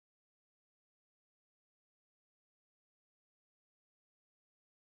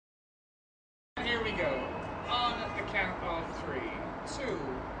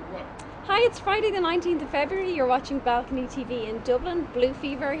it's Friday the 19th of February. You're watching Balcony TV in Dublin. Blue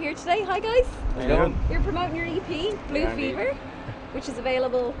Fever are here today. Hi guys. How's it going? You're promoting your EP, Blue Fever, which is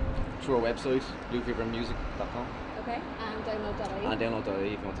available through our website, bluefevermusic.com. Okay, and download.ie. And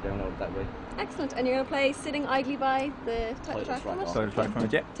download.ie if you want to download it that way. Excellent. And you're going to play Sitting Idly by the title track from it? Title track from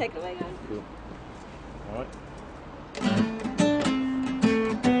it, yeah. Take it away, guys. Cool. Alright.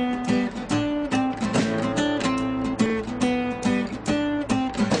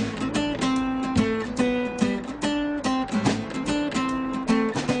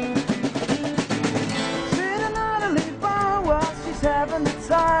 Having the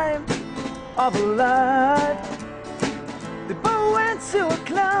time of her life. They both went to a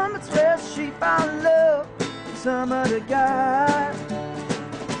club, it's where she found love with some other guy.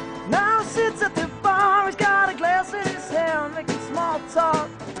 Now he sits at the bar, he's got a glass in his hand, making small talk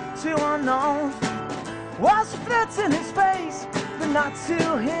to unknowns, while she flirts in his face, but not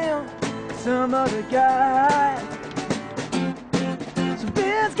to him, some other guy. So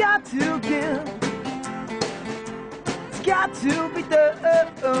Ben's got to give, got to be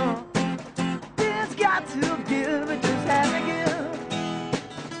done. It's got to give, it just has to give.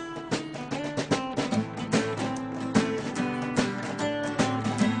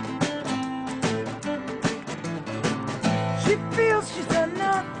 She feels she's done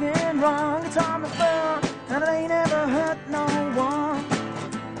nothing wrong. It's on the phone, and it ain't ever hurt no one.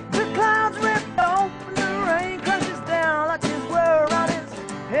 The clouds rip open, the rain crashes down like she's were on his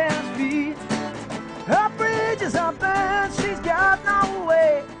hands, feet. Her bridges are burned, she's got no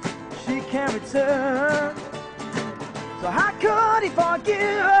way she can return. So how could he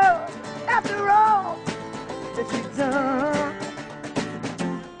forgive her after all that she's done?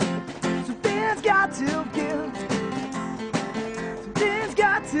 Something's got to give, something's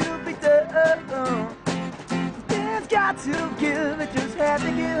got to be done. Something's got to give, it just had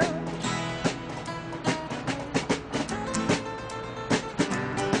to give.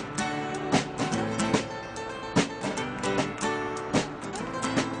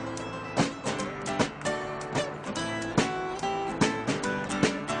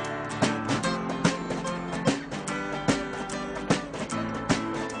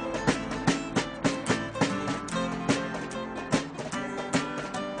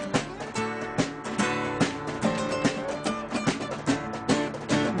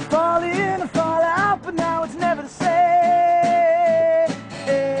 Fall in and fall out, but now it's never the same.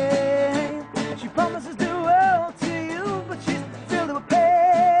 She promises the world to you, but she's filled with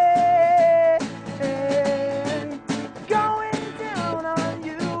pain. Going down on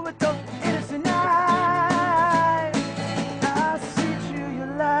you with those innocent eyes. I see through your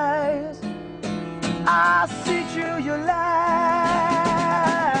lies. I see through your lies.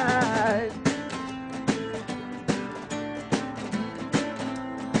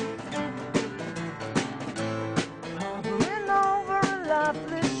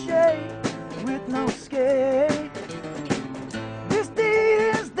 With no escape, this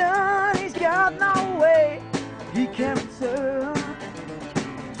deed is done. He's got no way he can return.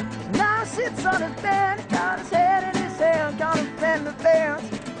 So now he sits on his bed, he's got his head in his hand, got his pen to fence,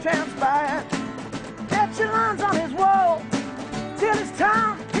 transpired. Etching lines on his wall till his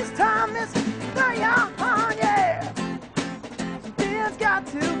time is the young, yeah. Something's got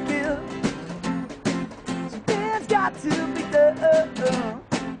to give, something's got to be done.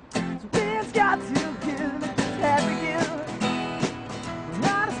 It's got to give, it just had to give.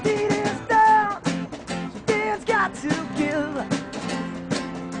 Now the speed is down, so it's got to give.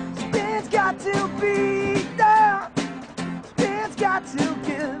 So it's got to be down, so it's got to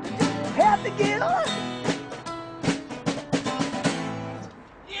give, it just had to give.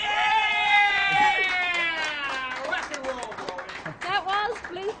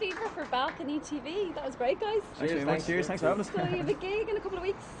 Blue Fever for Balcony TV. That was great, guys. Cheers, thanks for having us. So you have a gig in a couple of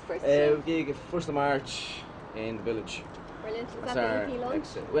weeks. Gig 1st of March in the village. Brilliant. Is That's that the EP launch?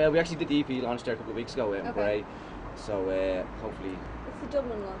 Well, we actually did the EP launch there a couple of weeks ago in Bray. So hopefully. It's the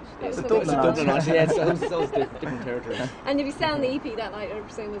Dublin launch. It's the Dublin launch, yeah. It's those different territories. And you'll be selling the EP that night, I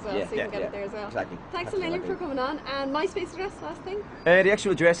presume, as well, Yeah, so you can get it there as well. Exactly. Thanks a million for coming on. And MySpace address, last thing? The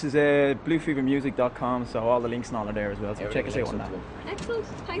actual address is bluefevermusic.com, so all the links and all are there as well, so check us out on that. Excellent.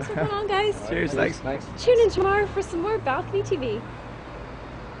 Thanks for coming on, guys. Cheers, thanks. Tune in tomorrow for some more Balcony TV.